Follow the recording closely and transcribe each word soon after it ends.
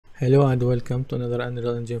Hello and welcome to another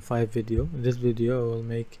Unreal Engine 5 video. In this video I will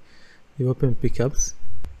make the weapon pickups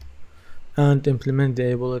and implement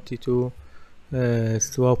the ability to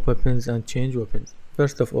swap weapons and change weapons.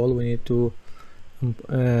 First of all, we need to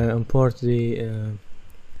import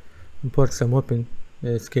some weapon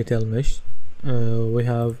skeletal mesh. We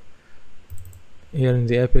have here in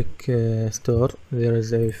the Epic store there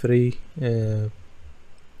is a free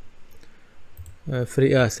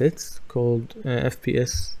assets called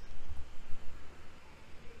FPS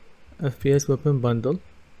weapon bundle.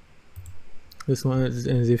 This one is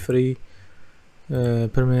in the free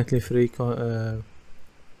permanently free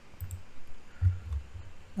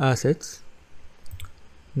assets.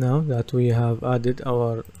 Now that we have added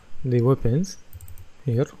the weapons,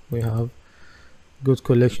 here we have good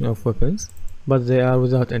collection of weapons, but they are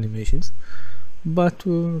without animations. But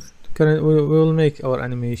we will make our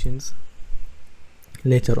animations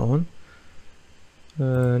later on.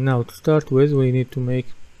 Now to start with, we need to make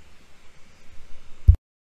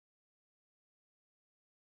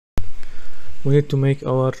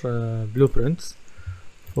our blueprints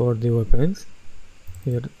for the weapons.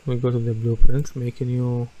 Here we go to the blueprints, make a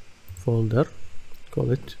new folder,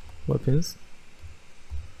 call it weapons.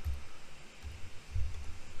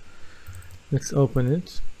 Let's open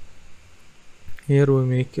it. Here we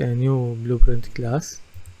make a new blueprint class.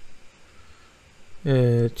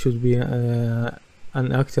 It should be an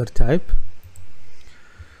actor type.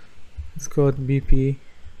 It's called BP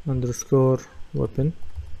underscore weapon.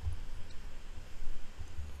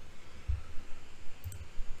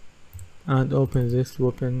 And open this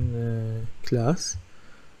weapon class.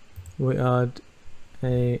 We add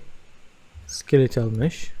a skeletal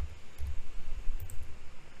mesh.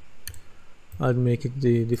 I'll make it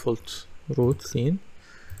the default root scene,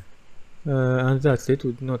 and that's it.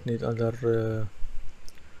 We do not need other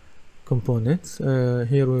components.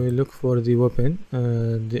 Here we look for the weapon.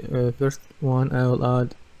 The first one I will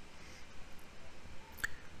add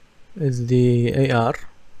is the AR.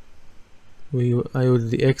 I use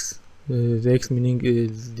the X. The X meaning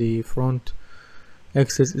is the front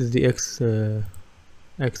axis is the X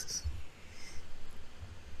axis.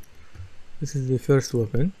 This is the first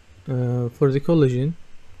weapon. For the collision,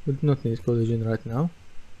 we do not need collision right now.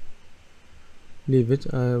 Leave it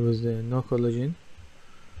with no collision.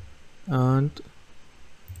 And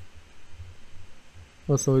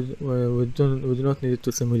also we do not need it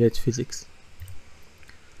to simulate physics.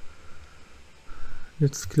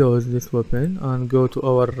 Let's close this weapon and go to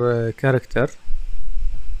our character.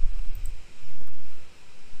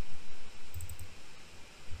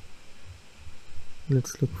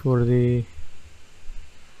 Let's look for the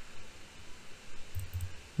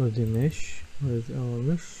mesh. Where is our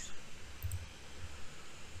mesh?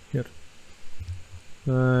 Here.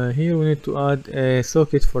 Here we need to add a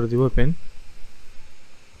socket for the weapon.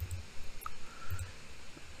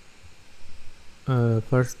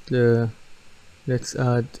 First, let's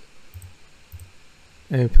add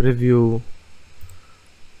a preview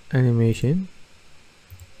animation.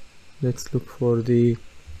 Let's look for the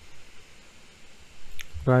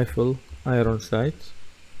rifle iron sight.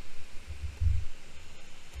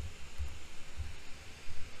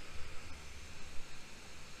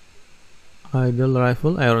 Idle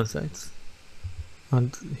rifle iron sights,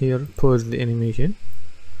 and here pause the animation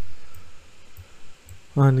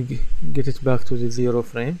and get it back to the 0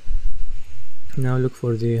 frame. Now look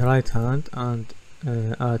for the right hand and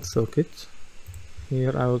add socket.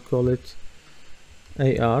 Here I will call it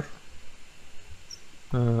AR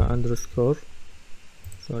underscore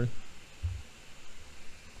socket.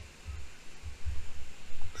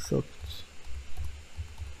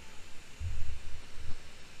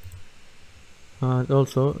 And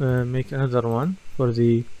also make another one for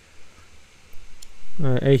the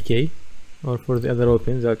AK, or for the other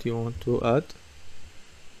weapons that you want to add.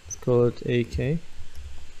 Let's call it AK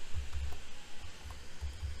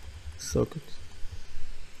socket.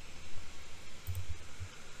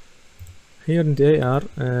 Here in the AR,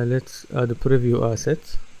 let's add a preview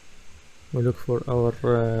asset. We look for our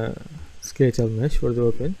skeletal mesh for the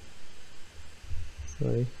weapon.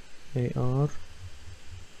 AR.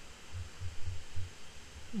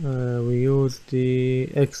 We use the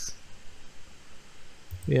X,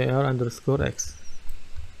 the AR underscore X.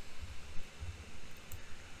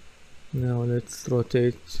 Now let's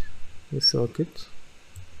rotate the socket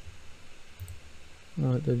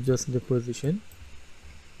and adjust the position.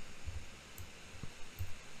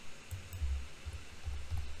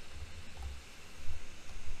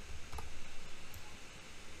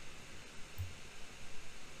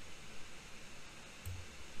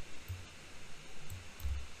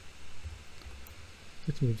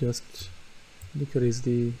 Let me just decrease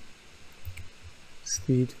the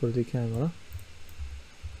speed for the camera.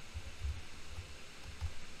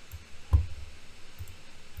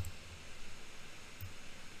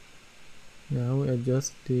 Now we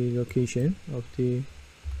adjust the location of the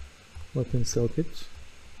weapon socket.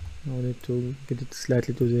 Now we need to get it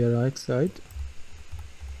slightly to the right side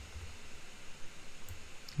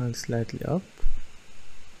and slightly up.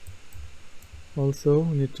 Also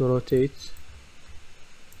we need to rotate.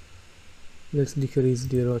 Let's decrease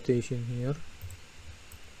the rotation here,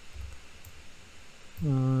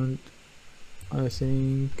 and I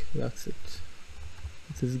think that's it.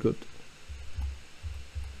 This is good.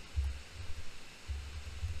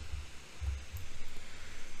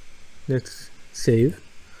 Let's save.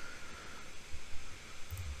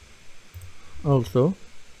 Also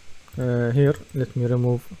here let me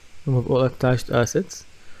remove all attached assets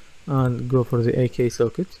and go for the AK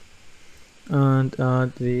socket and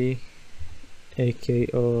add the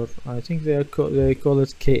AK, or I think they call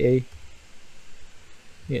it KA.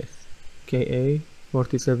 Yes,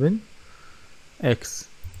 KA47X.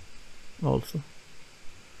 Also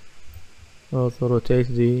rotate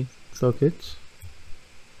the socket,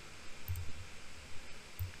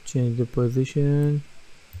 change the position,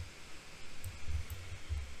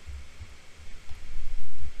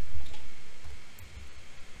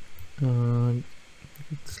 and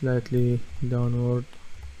slightly downward.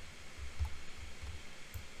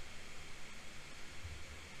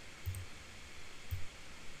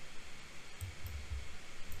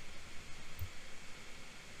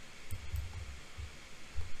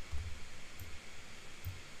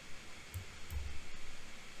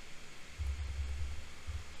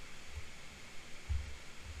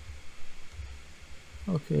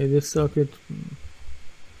 Okay, this socket,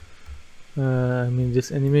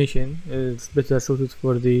 this animation is better suited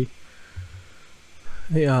for the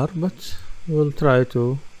AR, but we'll try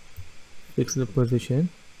to fix the position.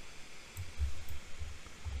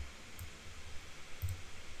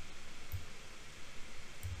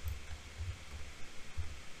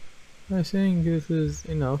 I think this is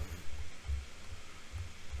enough.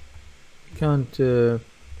 Can't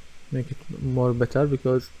make it more better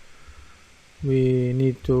because we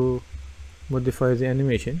need to modify the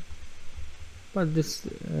animation, but this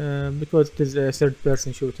because it is a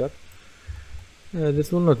third-person shooter,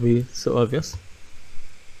 this will not be so obvious.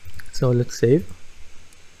 So let's save.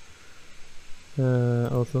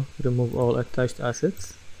 Also remove all attached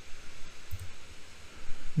assets.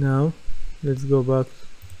 Now let's go back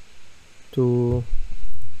to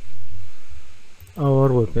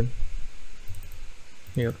our weapon.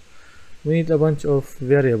 Here we need a bunch of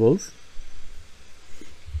variables.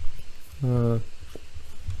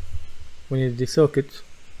 We need the socket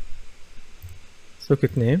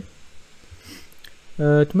name.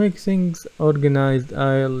 To make things organized,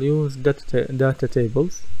 I'll use data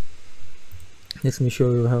tables. Let me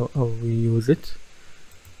show you how we use it.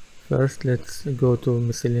 First, let's go to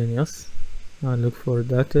miscellaneous and look for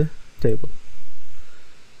data table.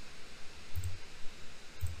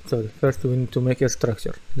 Sorry, first we need to make a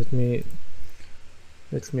structure. Let's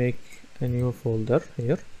make a new folder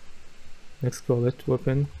here. Let's call it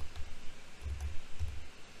weapon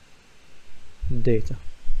data.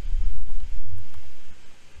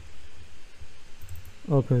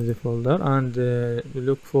 Open the folder and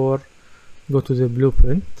go to the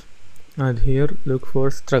blueprint, and here look for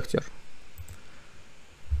structure.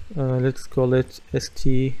 Let's call it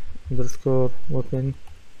st_weapon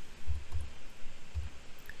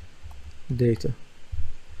data.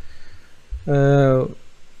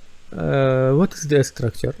 What is the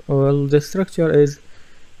structure? Well, the structure is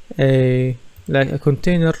like a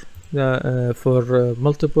container for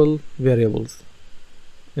multiple variables.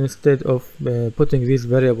 Instead of putting these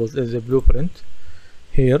variables as a blueprint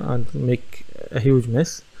here and make a huge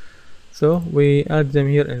mess, so we add them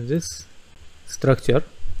here in this structure.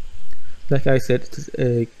 Like I said, it is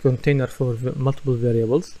a container for multiple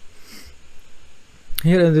variables.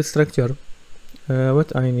 Here in this structure,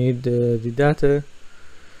 what I need, the data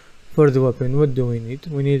for the weapon. What do we need?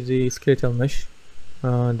 We need the skeletal mesh,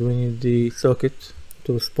 and we need the socket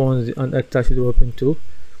to spawn and attach the weapon to.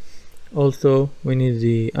 Also we need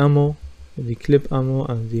the ammo, the clip ammo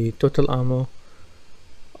and the total ammo.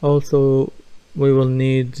 Also we will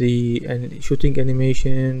need the shooting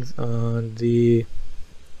animations and the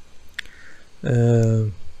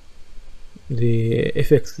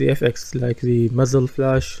effects like the muzzle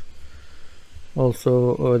flash,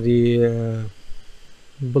 also the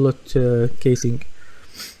bullet casing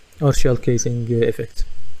or shell casing effect.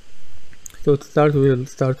 So to start, we'll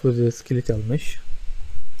start with the skeletal mesh.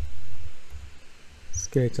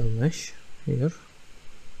 skeletal mesh here.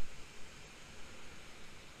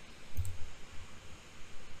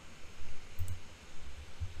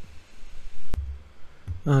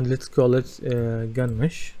 And let's call it gun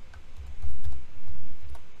mesh.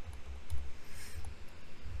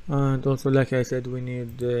 And also, like I said, we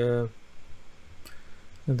need another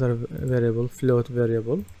variable, float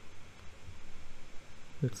variable.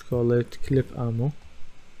 Let's call it clip ammo,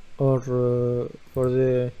 or for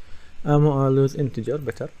the ammo I'll use integer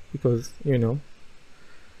better, because you know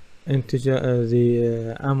integer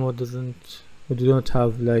the ammo we don't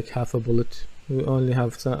have like half a bullet, we only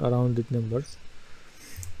have some rounded numbers.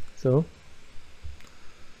 So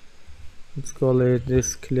let's call it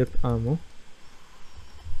this clip ammo.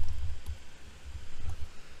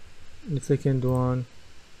 The second one,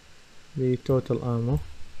 the total ammo.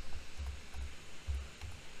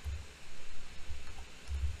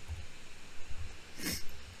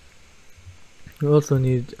 We also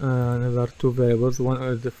need another two variables, one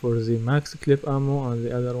is for the max clip ammo and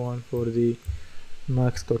the other one for the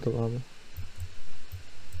max total ammo.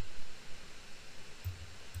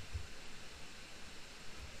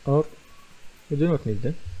 Or we do not need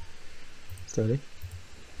them, sorry.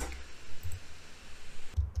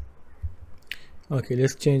 Okay,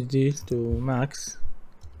 let's change these to max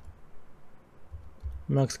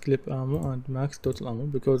clip ammo and max total ammo,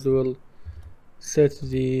 because we will set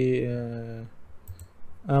the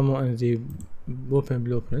ammo in the weapon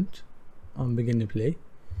blueprint on beginning play.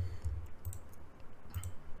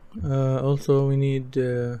 Also we need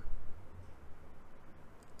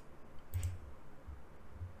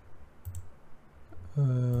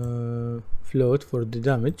float for the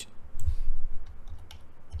damage.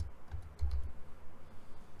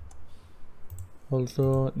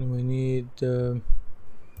 Also we need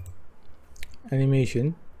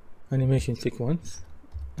animation sequence,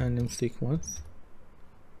 anim sequence.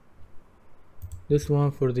 This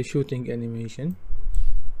one for the shooting animation,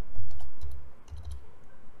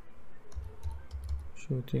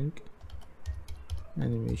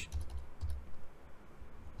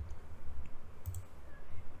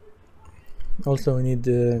 Also we need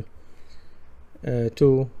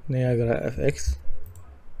two Niagara FX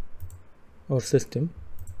or system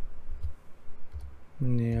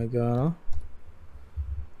Niagara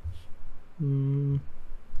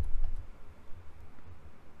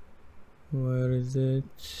where is it?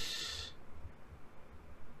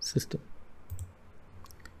 System.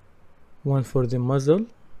 One for the muzzle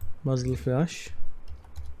flash,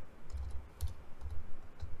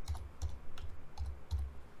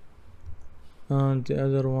 and the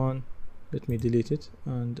other one, let me delete it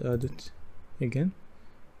and add it again.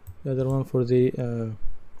 The other one for the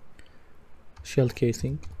shell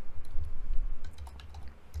casing.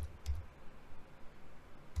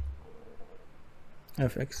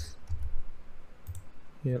 FX.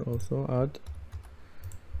 Here also add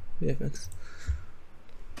the FX.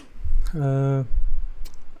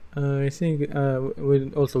 I think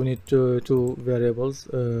we also need two variables,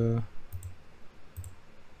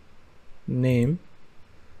 name,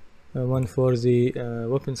 one for the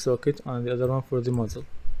weapon socket and the other one for the muzzle.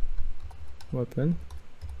 Weapon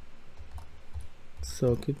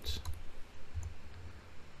socket,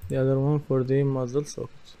 the other one for the muzzle socket.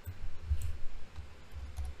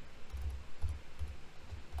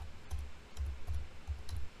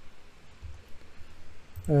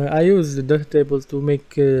 I use the data tables to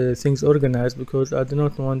make things organized, because I do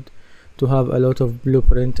not want to have a lot of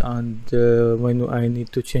blueprint, and when I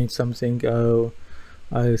need to change something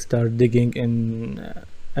I start digging in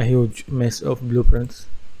a huge mess of blueprints.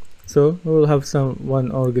 So we will have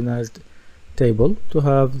one organized table to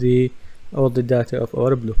have all the data of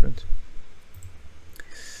our blueprint.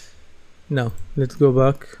 Now let's go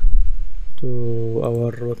back to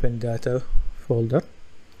our weapon data folder.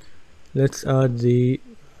 Let's add the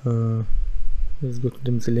let's go to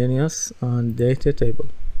the miscellaneous and data table.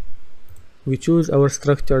 We choose our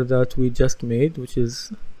structure that we just made, which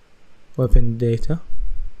is weapon data.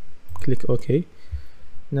 Click OK.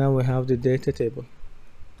 Now we have the data table.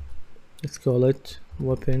 Let's call it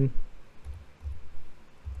weapon.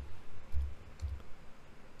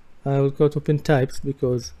 I will call it weapon types,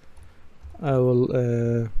 because we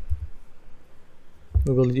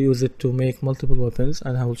will use it to make multiple weapons,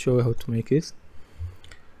 and I will show you how to make this.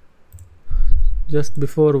 Just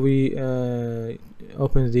before we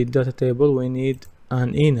open the data table, we need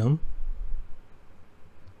an enum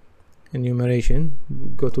enumeration.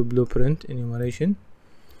 Go to blueprint enumeration.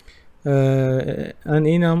 An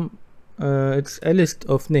enum, it's a list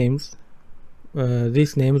of names.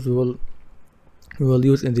 These names we will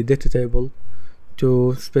use in the data table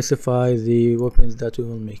to specify the weapons that we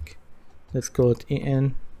will make. Let's call it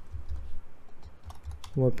en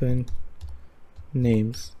weapon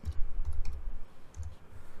names.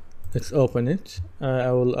 Let's open it.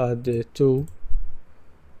 I will add two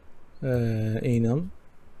enum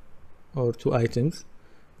or two items,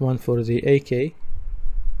 one for the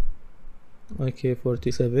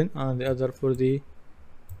AK-47 and the other for the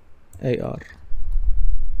AR.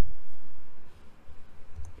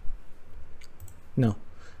 Now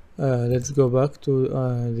let's go back to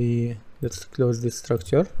let's close this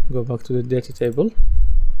structure, go back to the data table.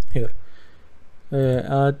 Here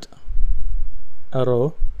add a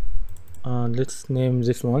row and let's name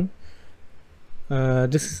this one.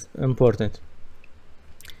 This is important.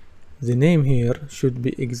 The name here should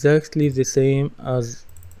be exactly the same as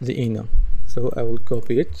the enum, so I will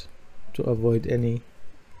copy it to avoid any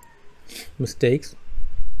mistakes.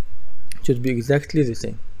 It should be exactly the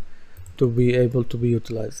same to be able to be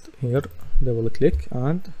utilized. Here double click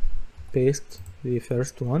and paste the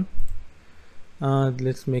first one, and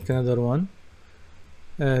let's make another one.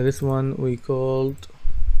 This one we called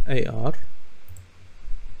AR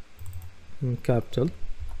in capital.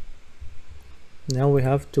 Now we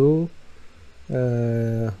have two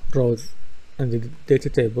rows in the data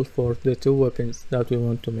table for the two weapons that we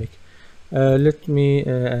want to make. Let me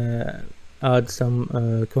add some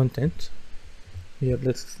content here.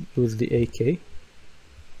 Let's use the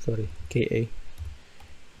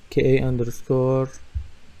KA underscore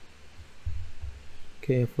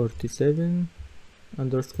K47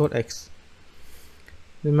 underscore X.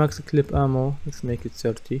 The max clip ammo, let's make it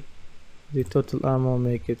 30. The total ammo,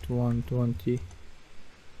 make it 120.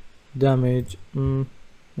 Damage,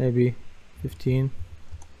 maybe 15.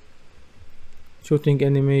 Shooting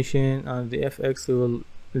animation and the FX we will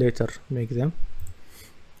later make them.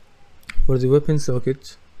 For the weapon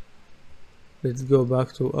socket, let's go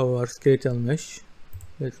back to our skeletal mesh.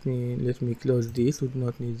 Let me close these, we do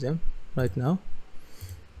not need them right now.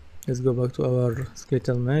 Let's go back to our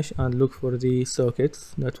skeletal mesh and look for the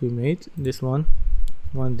sockets that we made. This one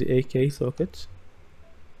the AK socket.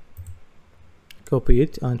 Copy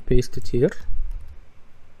it and paste it here.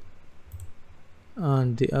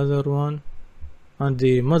 And the other one, and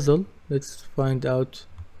the muzzle, let's find out.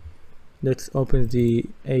 Let's open the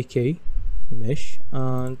AK mesh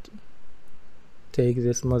and take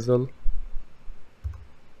this muzzle.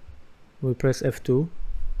 We press F2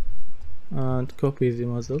 and copy the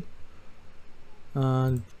muzzle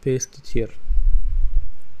and paste it here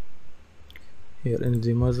in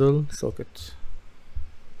the muzzle socket.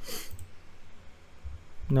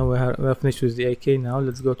 Now we have finished with the AK. Now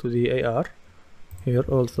let's go to the AR. Here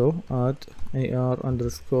also add AR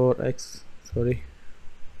underscore X, sorry,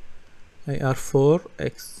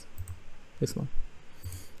 AR4X, this one.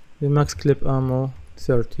 The max clip ammo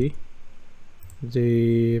 30.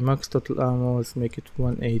 The max total ammo, let's make it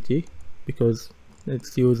 180 because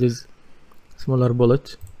it uses smaller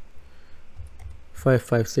bullet,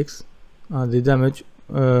 556, and the damage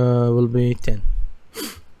will be 10.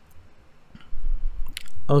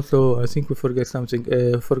 Also, I think we forgot something.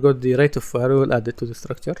 Forgot the rate of fire. We will add it to the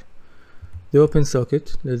structure. The open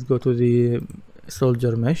socket, let's go to the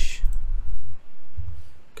soldier mesh,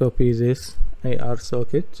 copy this AR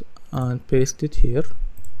socket and paste it here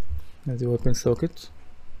as the weapon socket.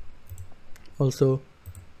 Also,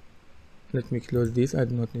 let me close these, I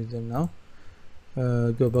do not need them now.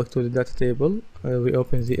 Go back to the data table. We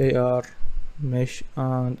open the AR mesh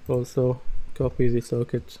and also copy the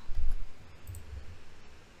socket,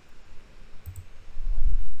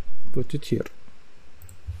 put it here.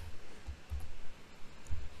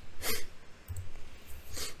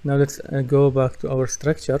 Now let's go back to our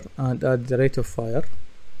structure and add the rate of fire.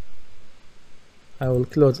 I will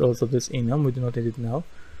close also this enum, we do not need it now.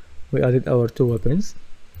 We added our two weapons,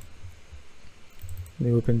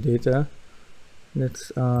 the weapon data.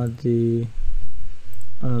 Let's add the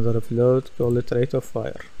another float, call it rate of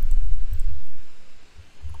fire.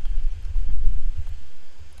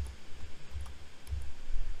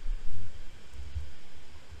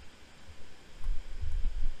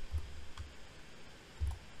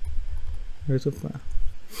 Rate of fire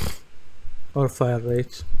or fire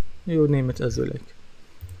rate, you name it as you like.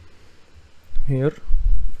 Here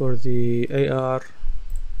for the AR,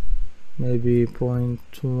 maybe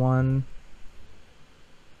 0.15,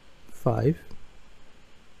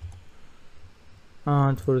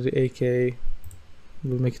 and for the AK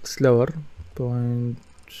we'll make it slower,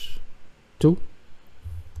 0.2,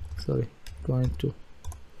 sorry, 0.2.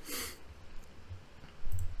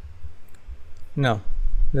 Now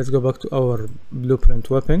let's go back to our blueprint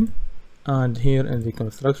weapon, and here in the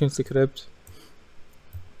construction script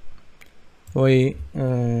we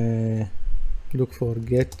look for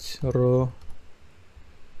get raw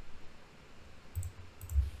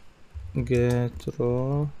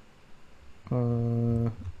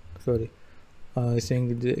sorry, I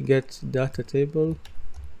think the get data table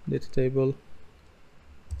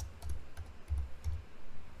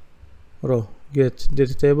row, get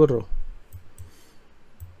data table row.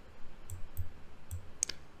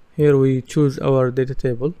 Here we choose our data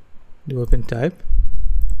table, the weapon type.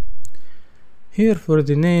 Here for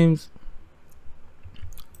the names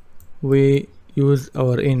we use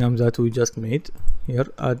our enum that we just made. Here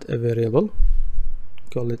add a variable,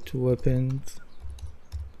 call it weapons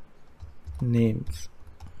names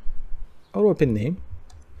or weapon name,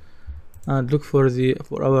 and look for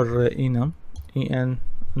our enum en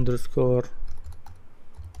underscore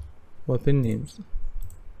weapon names,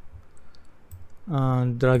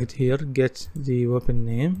 and drag it here. Get the weapon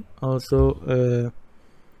name. Also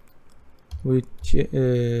we change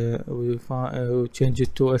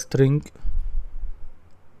it to a string,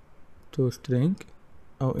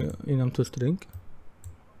 enum to string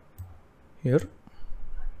here.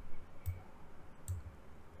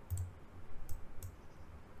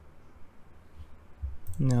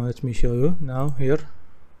 Now let me show you. Now here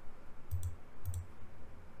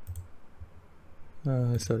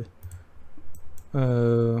sorry,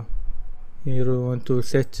 here we want to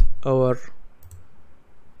set our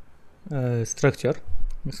structure.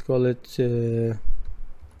 Let's call it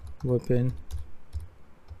weapon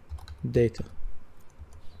data.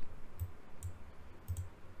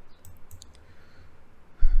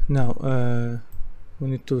 Now we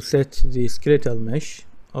need to set the skeletal mesh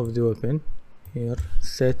of the weapon. Here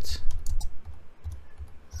set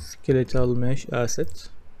skeletal mesh asset,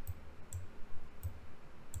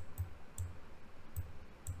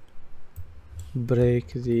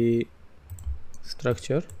 break the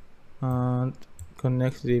structure and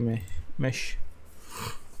connect the mesh.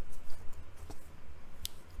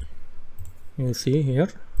 You see here,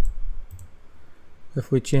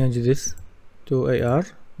 if we change this to AR,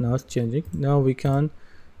 now it's changing. Now we can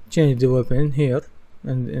change the weapon here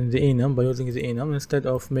and in the enum by using the enum instead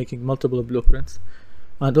of making multiple blueprints.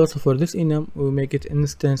 And also for this enum we make it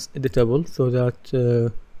instance editable so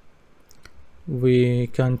that we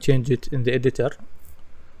can change it in the editor.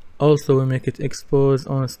 Also we make it expose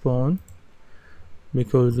on spawn,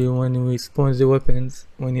 because when we spawn the weapons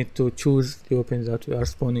we need to choose the weapons that we are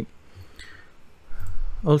spawning.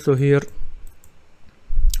 Also here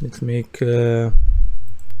let's make two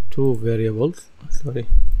variables. Sorry,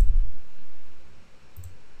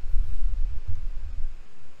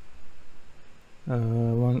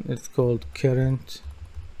 one is called current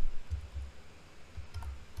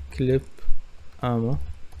clip ammo.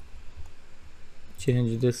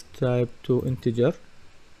 Change this type to integer,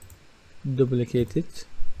 duplicate it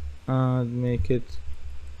and make it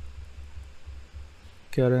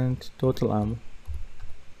current total ammo.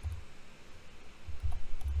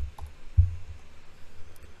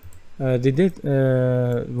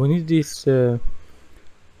 We need these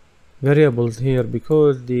variables here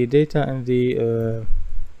because the data and the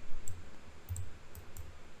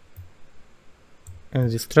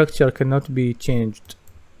structure cannot be changed,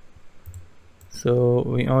 so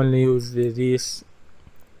we only use these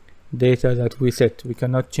data that we set. We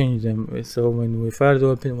cannot change them, so when we fire the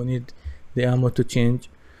weapon we need the ammo to change,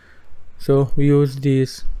 so we use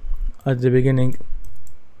these at the beginning.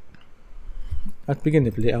 At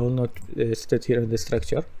beginning play I will not set it here in the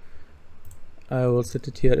structure, I will set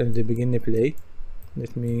it here in the beginning play.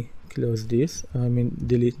 Let me close this,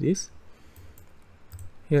 delete this.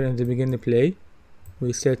 Here in the beginning play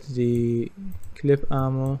we set the clip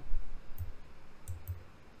ammo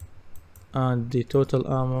and the total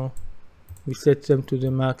ammo, we set them to the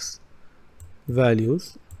max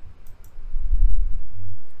values.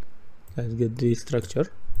 Let's get the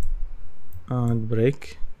structure and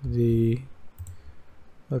break the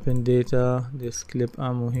weapon data, this clip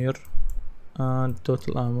ammo here and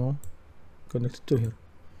total ammo connected to here.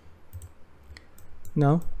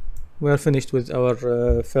 Now we are finished with our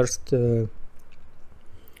first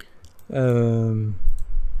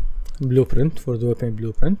blueprint for the weapon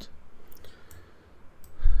blueprint.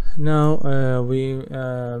 Now we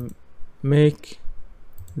make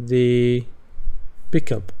the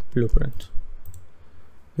pickup blueprint,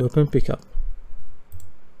 the weapon pickup.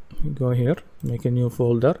 Go here, make a new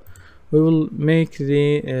folder. We will make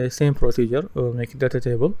the same procedure. We will make a data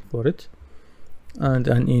table for it and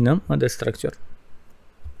an enum and a structure.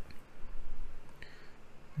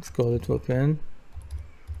 Let's call it weapon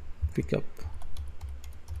pickup.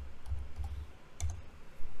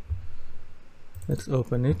 Let's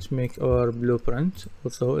open it, make our blueprint.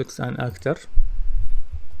 Also it's an actor,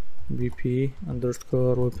 bp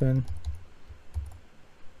underscore weapon,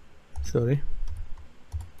 sorry,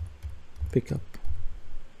 pickup.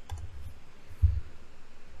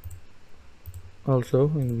 Also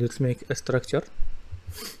let's make a structure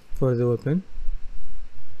for the weapon,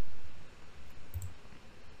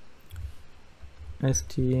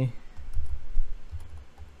 st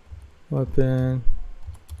weapon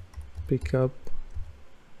pickup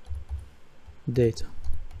data.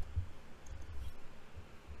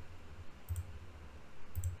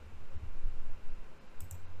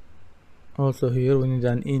 Also here we need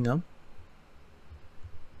an enum.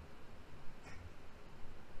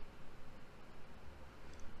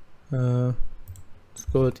 Let's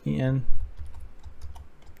call it en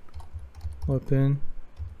weapon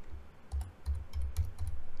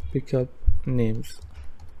pickup names.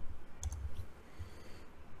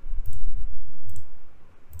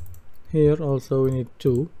 Here also we need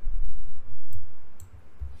two,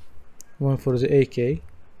 one for the AK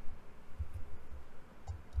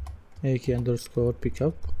underscore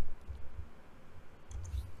pickup,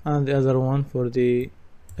 and the other one for the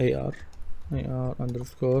AR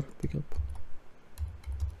underscore pickup.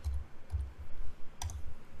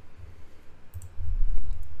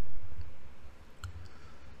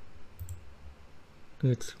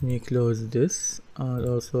 Let me close this and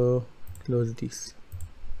also close this.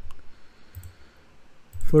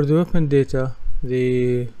 For the weapon data,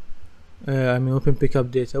 the weapon pickup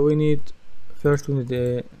data, we need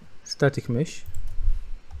a static mesh.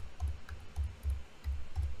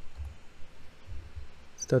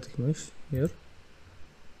 Here.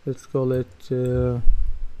 Let's call it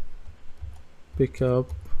pickup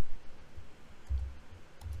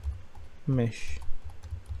mesh.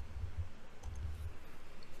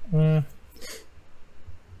 I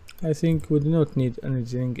think we do not need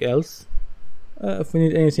anything else. If we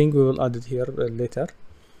need anything, we will add it here later,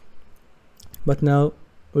 but now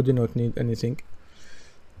we do not need anything.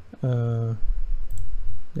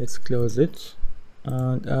 Let's close it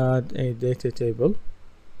and add a data table.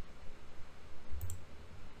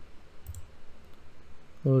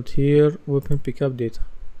 Hold here weapon pickup data,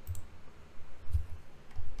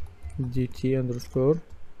 dt underscore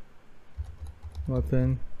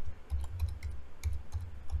weapon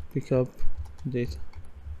pickup data.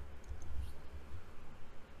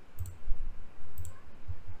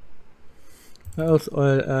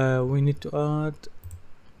 Also we need to add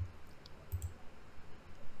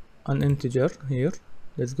an integer here.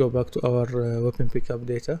 Let's go back to our weapon pickup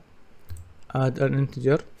data, add an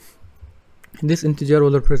integer. This integer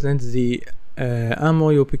will represent the ammo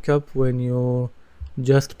you pick up when you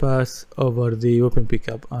just pass over the weapon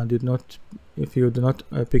pickup, and if you do not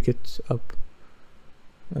pick it up,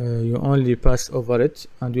 you only pass over it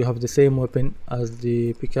and you have the same weapon as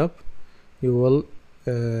the pickup, you will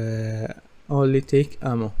only take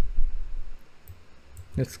ammo.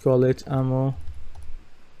 Let's call it ammo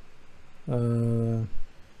only,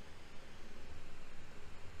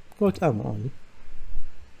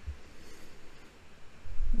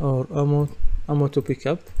 or ammo to pick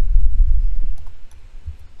up.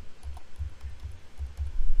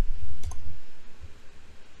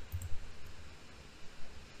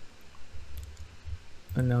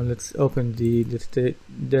 And now let's open the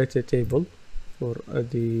data table for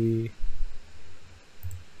the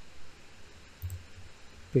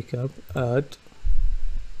pickup. Add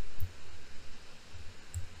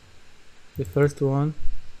the first one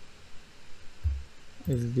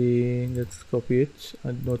is let's copy it.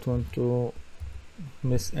 I don't want to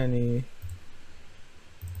miss any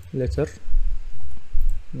letter.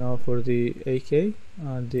 Now for the AK,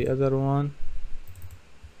 and the other one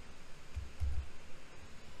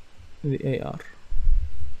the AR.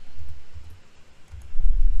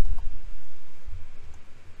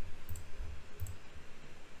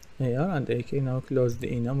 And AK. Now close the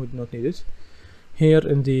enum, we do not need it. Here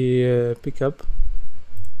in the pickup,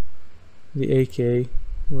 the AK,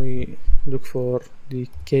 we look for the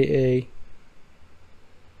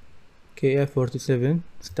KA47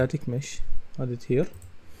 static mesh, add it here.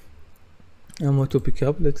 Ammo to pick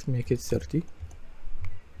up, let's make it 30.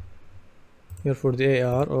 Here for the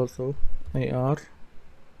AR, also AR4.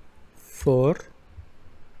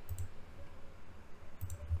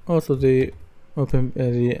 Also the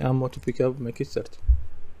ammo to pick up, make it 30.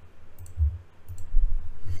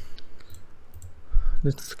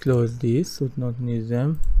 Let's close these, we do not need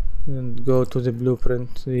them, and go to the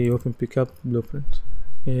blueprint, the weapon pickup blueprint.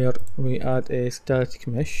 Here we add a static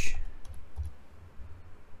mesh.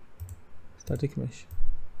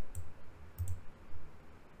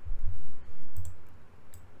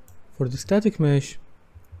 For the static mesh,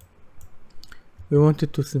 we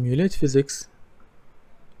wanted to simulate physics.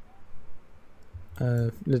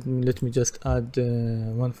 Let me just add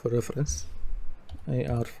one for reference,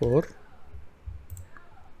 AR4.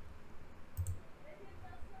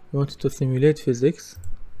 We wanted to simulate physics,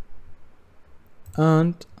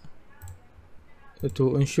 and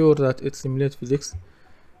to ensure that it simulates physics,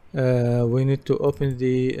 we need to open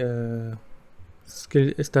the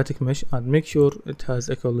static mesh and make sure it has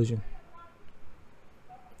a collision.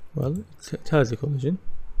 Well, it has a collision.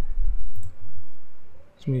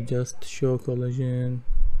 Let me just show collision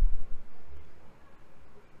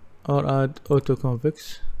or add auto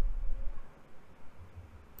convex.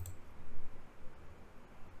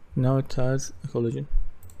 Now it has a collision.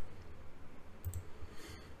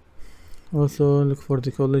 Also look for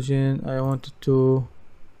the collision. I wanted to,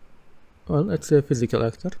 well, it's a physical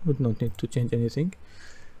actor, we don't need to change anything.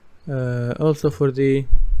 Also for the,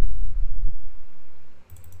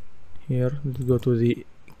 here, let's go to the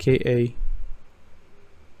KA,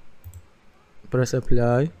 press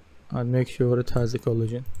apply and make sure it has a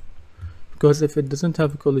collision, because if it doesn't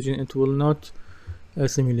have a collision it will not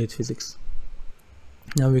simulate physics.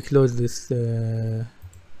 Now we close this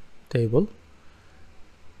table.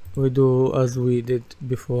 We do as we did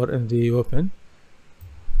before in the weapon,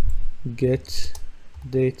 get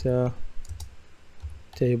data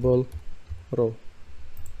table row.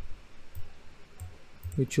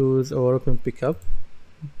 We choose our weapon pickup.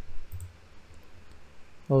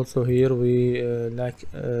 Also here we like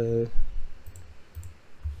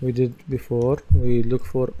we did before, we look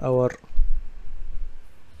for our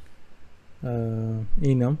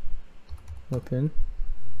enum weapon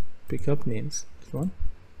pickup names, this one,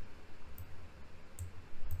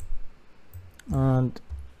 and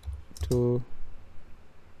to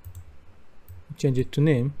change it to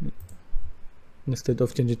name instead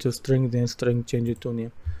of change it to string, then string change it to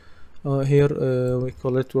name. Here we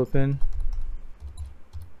call it weapon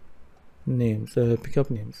names, pickup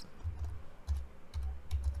names.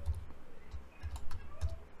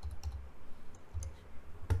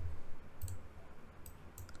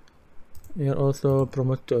 Here also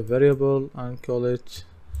promote to a variable and call it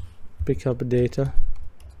pickup data.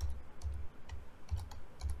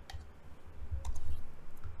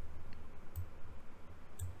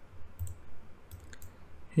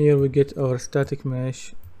 Here we get our static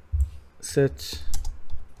mesh, set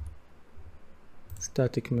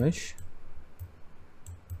static mesh,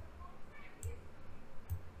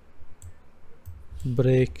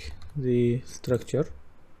 break the structure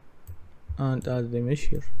and add the mesh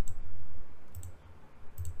here.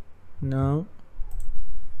 Now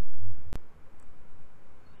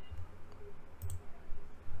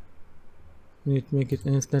we need to make it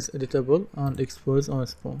instance editable and expose on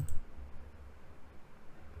spawn.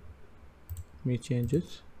 Let me change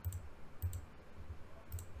it.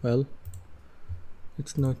 Well,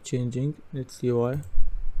 it's not changing. Let's see why.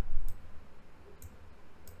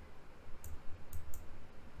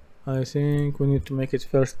 I think we need to make it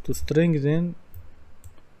first to string, then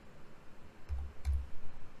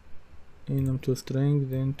enum to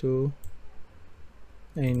string, then to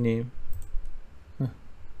a name.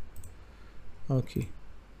 Okay,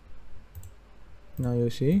 now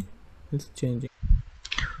you see it's changing.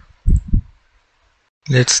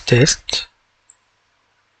 Let's test.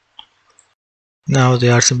 Now they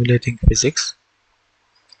are simulating physics.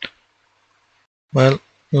 Well,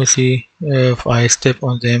 you see if I step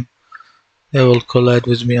on them they will collide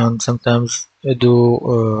with me and sometimes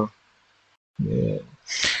do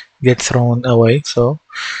get thrown away. So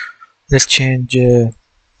let's change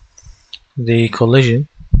the collision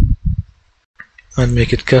and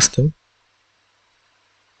make it custom.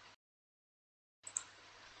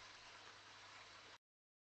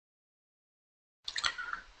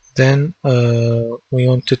 Then we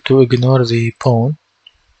wanted to ignore the pawn.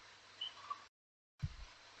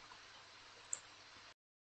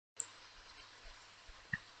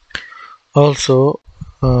 Also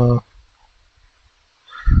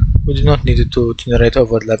we do not need to generate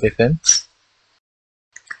overlap events,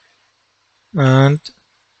 and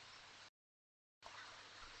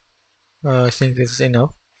I think this is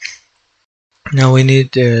enough. Now we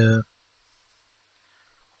need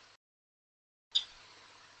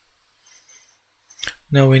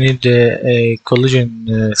a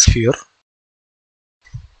collision sphere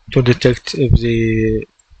to detect if the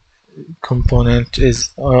component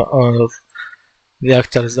is or the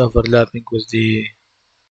actor is overlapping with the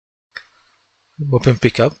weapon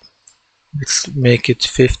pickup. Let's make it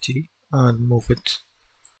 50 and move it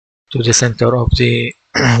to the center of the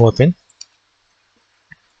weapon.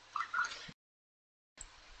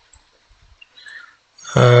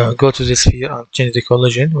 Go to the sphere and change the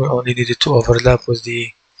collision. We only need it to overlap with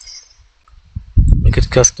the, make it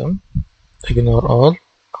custom, ignore all.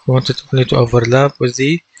 We want it only to overlap with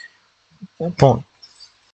the pawn.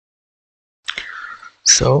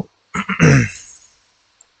 So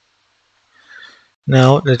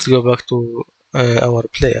now let's go back to our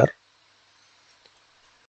player.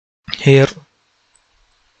 Here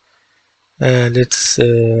let's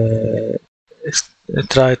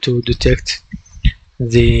try to detect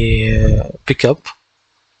the pickup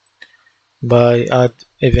by add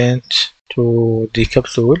event to the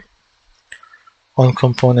capsule on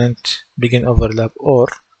component begin overlap, or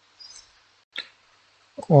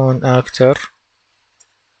on actor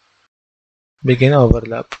begin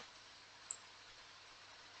overlap.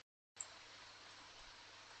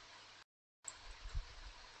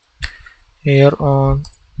 Here on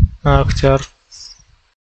actor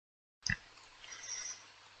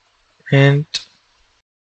and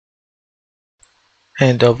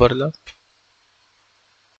overlap.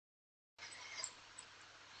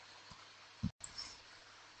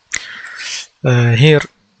 Here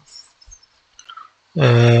we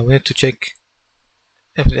need to check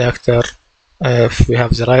if the actor, if we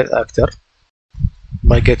have the right actor,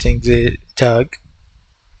 by getting the tag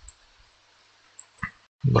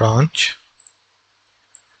branch.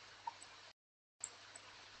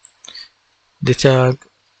 The tag,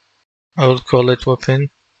 I will call it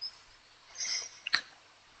weapon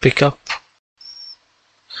pickup,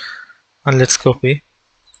 and let's copy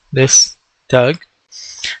this tag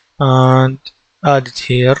and add it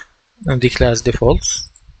here in the class defaults.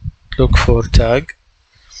 Look for tag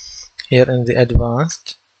here in the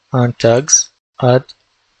advanced and tags, add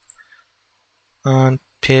and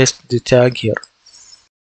paste the tag here.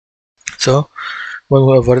 So when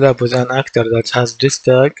we overlap with an actor that has this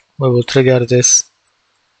tag, we will trigger this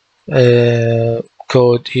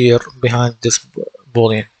code here behind this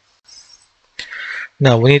boolean.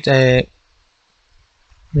 Now we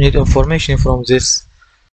need information from this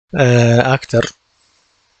actor,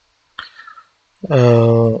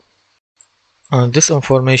 and this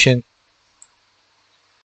information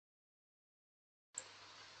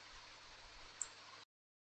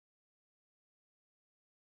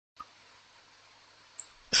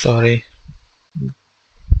sorry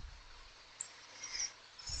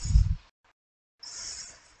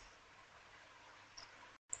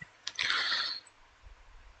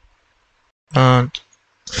and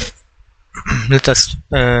let us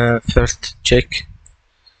first check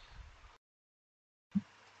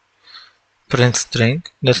print string.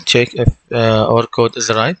 Let's check if our code is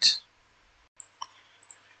right.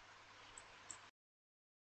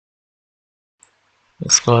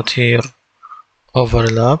 Let's got here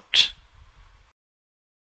overlapped,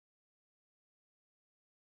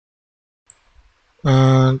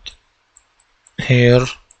 and here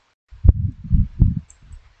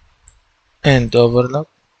end overlap,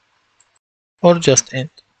 or just end.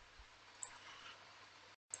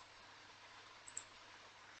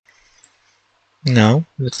 Now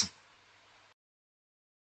let's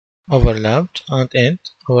overlapped and end,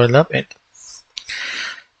 overlap, end.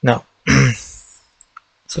 Now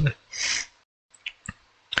sorry.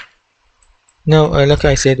 Now like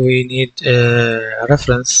I said, we need a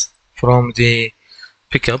reference from the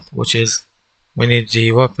pickup, which is we need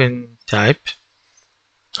the weapon type,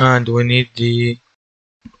 and we need the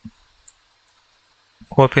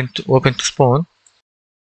weapon to spawn.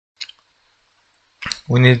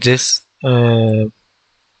 We need this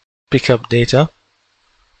pickup data.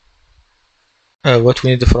 What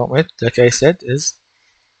we need from it, like I said, is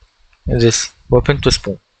this weapon to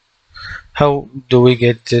spawn. How do we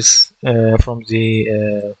get this from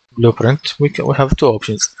the blueprint? We have two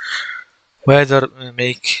options. We either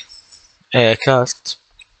make a cast,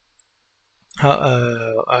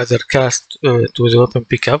 either cast to the weapon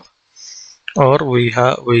pickup, or we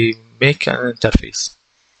make an interface.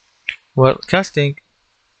 Well, casting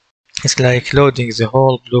is like loading the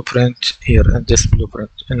whole blueprint here in this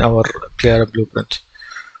blueprint, in our player blueprint,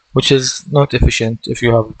 which is not efficient if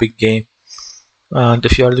you have a big game. And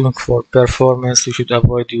if you are looking for performance, you should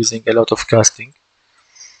avoid using a lot of casting.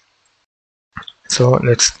 So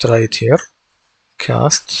let's try it here.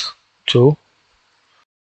 Cast to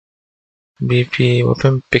BP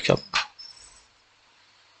weapon pickup.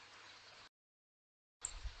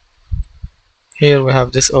 Here we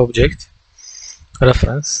have this object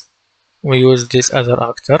reference. We use this other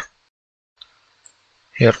actor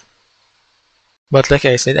here, but like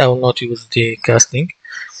I said, I will not use the casting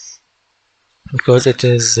because it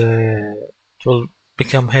will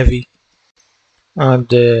become heavy and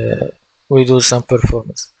we lose some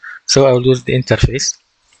performance. So I will use the interface.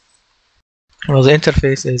 Well, the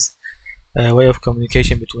interface is a way of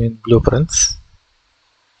communication between blueprints.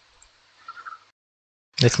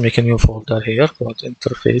 Let's make a new folder here called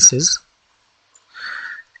interfaces.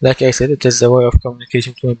 Like I said, it is a way of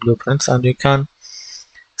communication between blueprints, and you can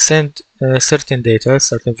send certain data,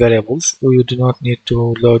 certain variables, or you do not need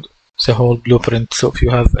to load the whole blueprint. So if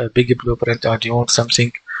you have a big blueprint and you want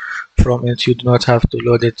something from it, you do not have to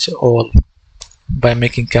load it all by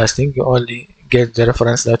making casting. You only get the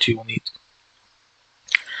reference that you need.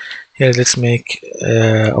 Here, let's make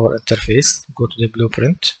our interface. Go to the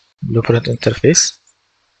blueprint interface,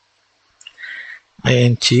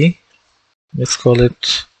 int. Let's call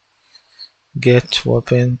it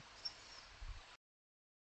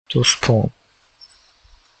GetWeaponToSpawn.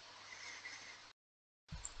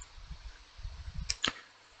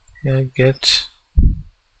 Here,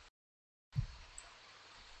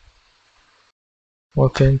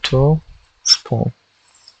 GetWeaponToSpawn.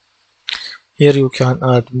 Here you can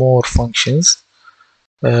add more functions,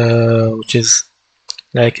 which is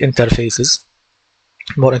like interfaces.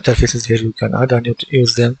 More interfaces here you can add, and you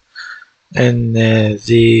use them in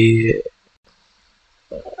the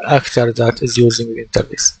actor that is using the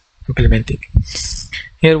interface implementing.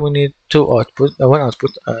 Here we need one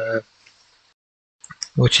output,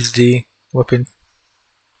 which is the weapon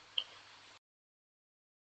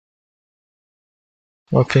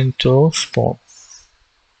to spawn.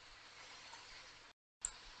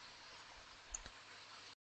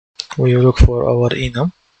 We look for our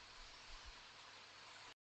enum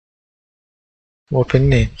weapon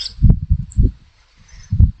names.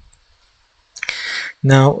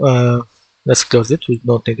 Now let's close it. We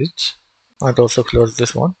don't need it, and also close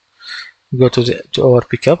this one. Go to our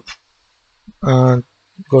pickup and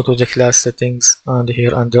go to the class settings, and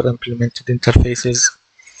here under implemented interfaces,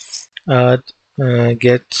 add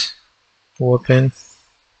get weapon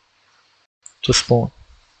to spawn.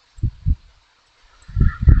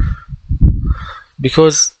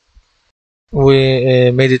 Because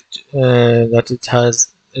we made it that it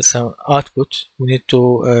has some output, we need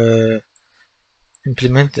to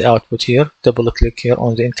implement the output here. Double click here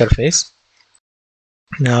on the interface.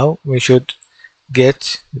 Now we should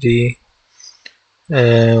get the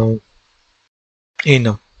enum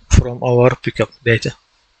from our pickup data,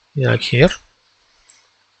 like here.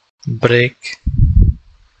 Break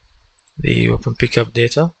the weapon pickup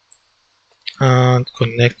data and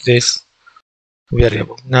connect this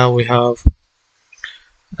variable. Now we have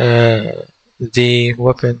the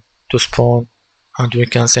weapon to spawn, and we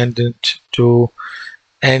can send it to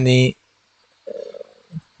any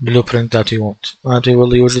blueprint that you want, and we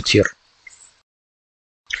will use it here.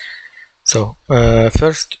 So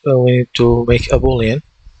first we need to make a boolean.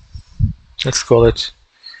 Let's call it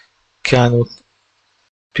can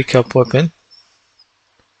pick up weapon.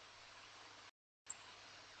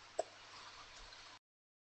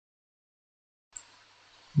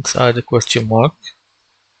 Let's add a question mark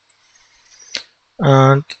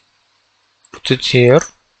and put it here,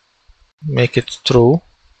 make it true,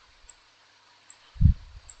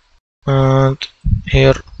 and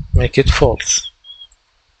here make it false.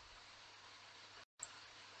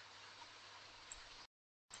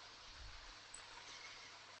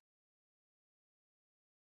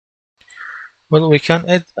 Well, we can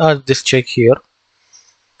add this check here.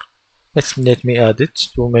 Let me add it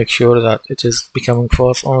to make sure that it is becoming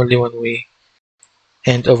false only when we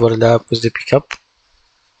end overlap with the pickup.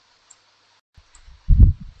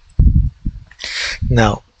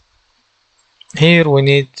 Now here we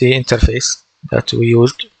need the interface that we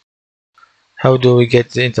used. How do we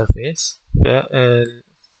get the interface?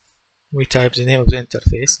 We type the name of the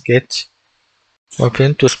interface, get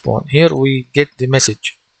weapon to spawn. Here we get the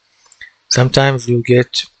message. Sometimes you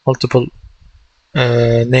get multiple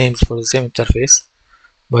names for the same interface,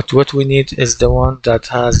 but what we need is the one that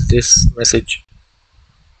has this message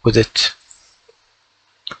with it.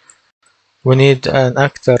 We need an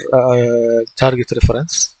actor target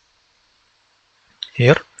reference.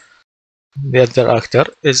 Here the other actor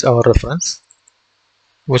is our reference,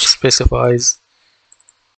 which specifies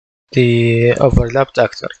the overlapped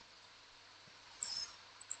actor.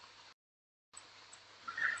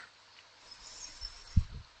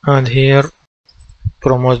 And here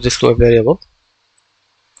promote this to a variable.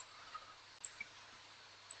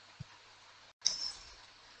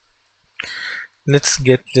 Let's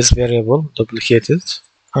get this variable duplicated,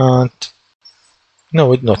 and no,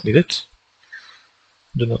 we do not need it.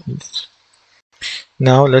 Do not need it.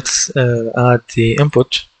 Now let's add the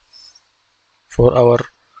input for our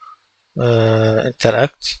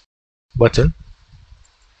interact button.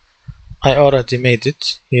 I already made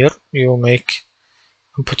it. Here you make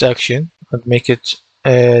input action and make it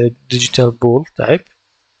a digital bool type.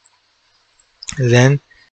 Then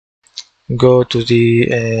go to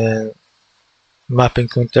the mapping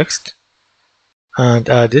context and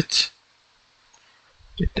add it.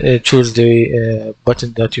 Choose the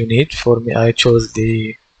button that you need. For me, I chose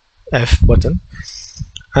the F button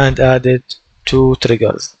and added two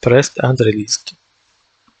triggers, pressed and released.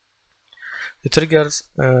 The triggers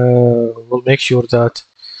will make sure that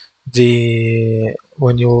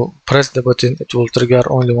when you press the button it will trigger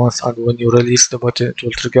only once, and when you release the button it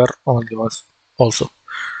will trigger only once also.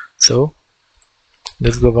 So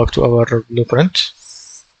let's go back to our blueprint.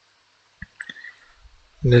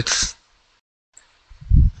 Let's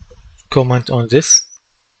comment on this.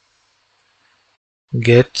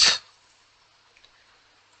 Get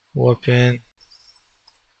weapon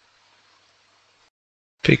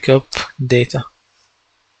pickup data.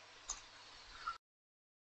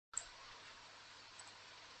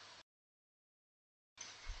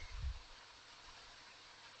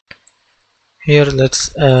 Here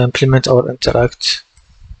let's implement our interact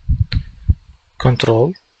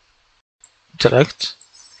control. Interact.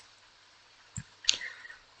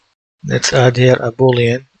 Let's add here a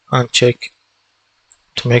boolean and check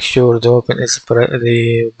to make sure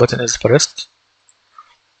the button is pressed.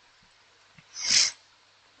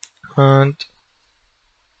 And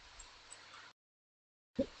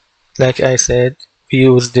like I said, we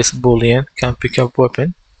use this boolean can pick up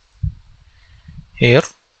weapon here.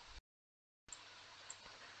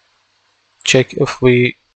 Check if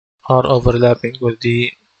we are overlapping with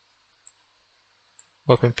the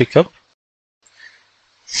weapon pickup.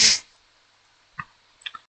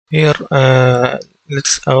 Here, I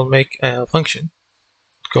will make a function,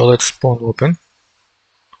 call it spawn weapon.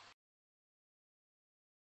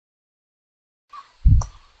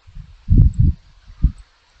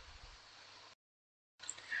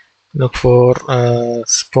 Look for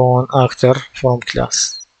spawn actor from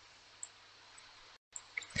class.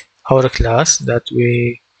 Our class that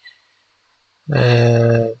we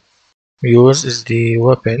use is the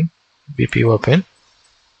weapon, BP weapon.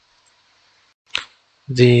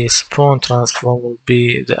 The spawn transform will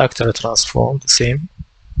be the actor transform, the same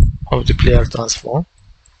of the player transform.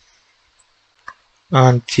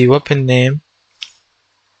 And the weapon name,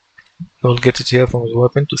 you'll get it here from the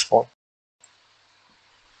weapon to spawn.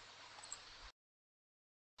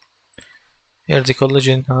 Here the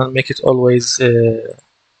collision, make it always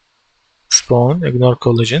spawn, ignore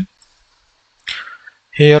collision.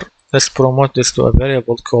 Here, let's promote this to a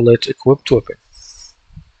variable, call it equipped weapon.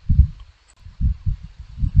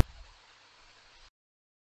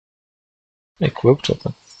 Equipped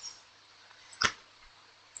weapon.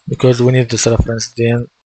 Because we need this reference, then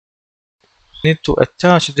we need to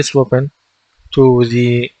attach this weapon to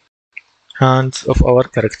the hands of our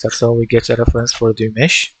character. So we get a reference for the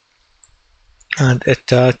mesh and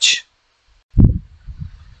attach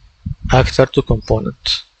actor to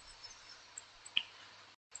component.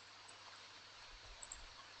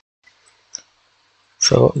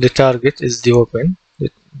 So the target is the weapon.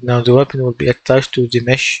 Now the weapon will be attached to the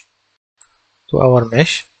mesh, to our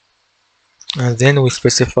mesh, and then we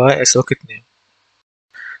specify a socket name.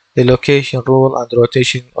 The location, rule, and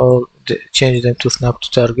rotation, all change them to snap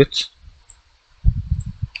to target,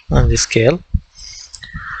 and the scale.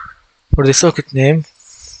 For the socket name,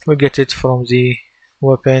 we get it from the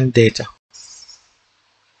weapon data.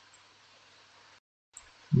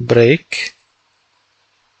 Break.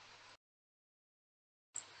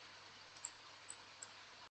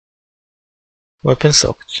 Weapon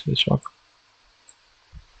socket, this one.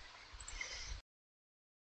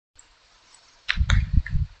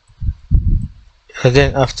 And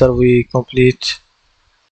then after we complete,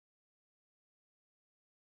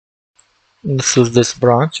 this is this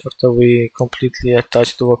branch, after we completely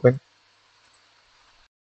attach the weapon,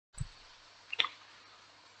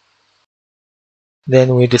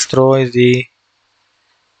 then we destroy the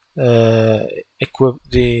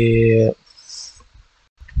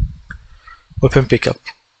weapon pickup.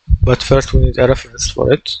 But first we need a reference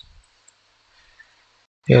for it.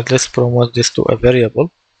 Here, let's promote this to a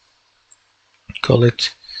variable, call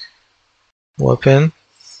it weapon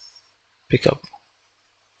pickup.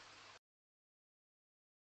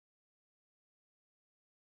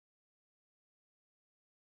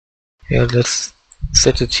 Here, let's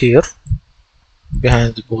set it here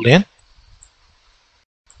behind the boolean.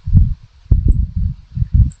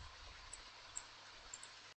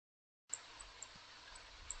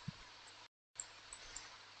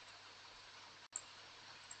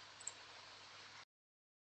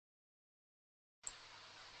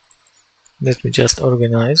 Let me just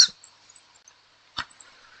organize.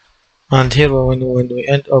 And here when we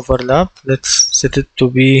end overlap, let's set it to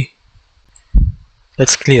be,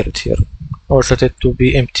 let's clear it here, or set it to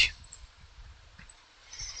be empty,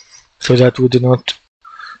 so that we do not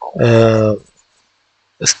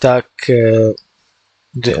stack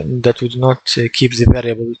that we do not keep the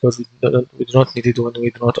variable, because we do not need it when we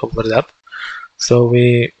do not overlap. So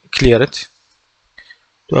we clear it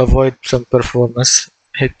to avoid some performance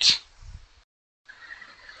hit.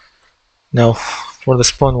 Now for the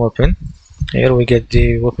spawn weapon, here we get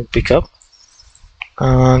the weapon pickup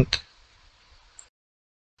and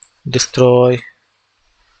destroy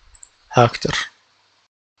actor.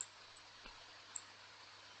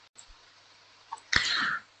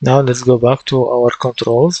 Now let's go back to our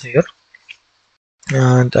controls here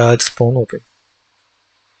and add spawn weapon.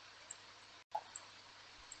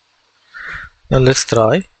 Now let's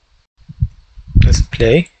try. Let's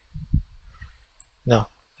play. Now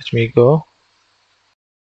let me go.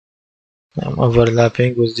 I'm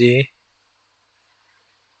overlapping with the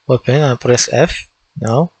weapon and press F.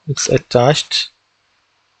 Now it's attached.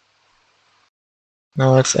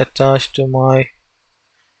 Now it's attached to my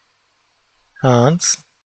hands.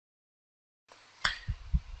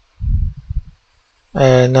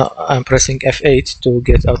 Now I'm pressing F8 to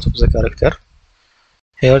get out of the character.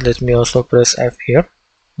 Here, let me also press F here.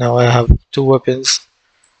 Now I have two weapons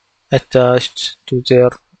attached to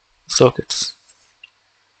their sockets.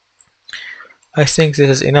 I think this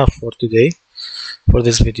is enough for today, for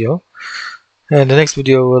this video. And the next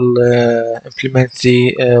video will implement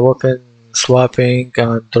the weapon swapping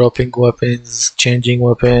and dropping weapons, changing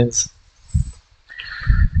weapons,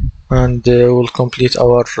 and we'll complete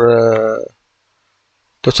our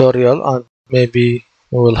tutorial, and maybe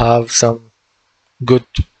we will have some good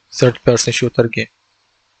third-person shooter game.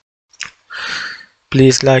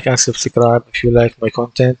 Please like and subscribe if you like my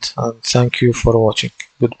content, and thank you for watching.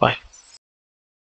 Goodbye.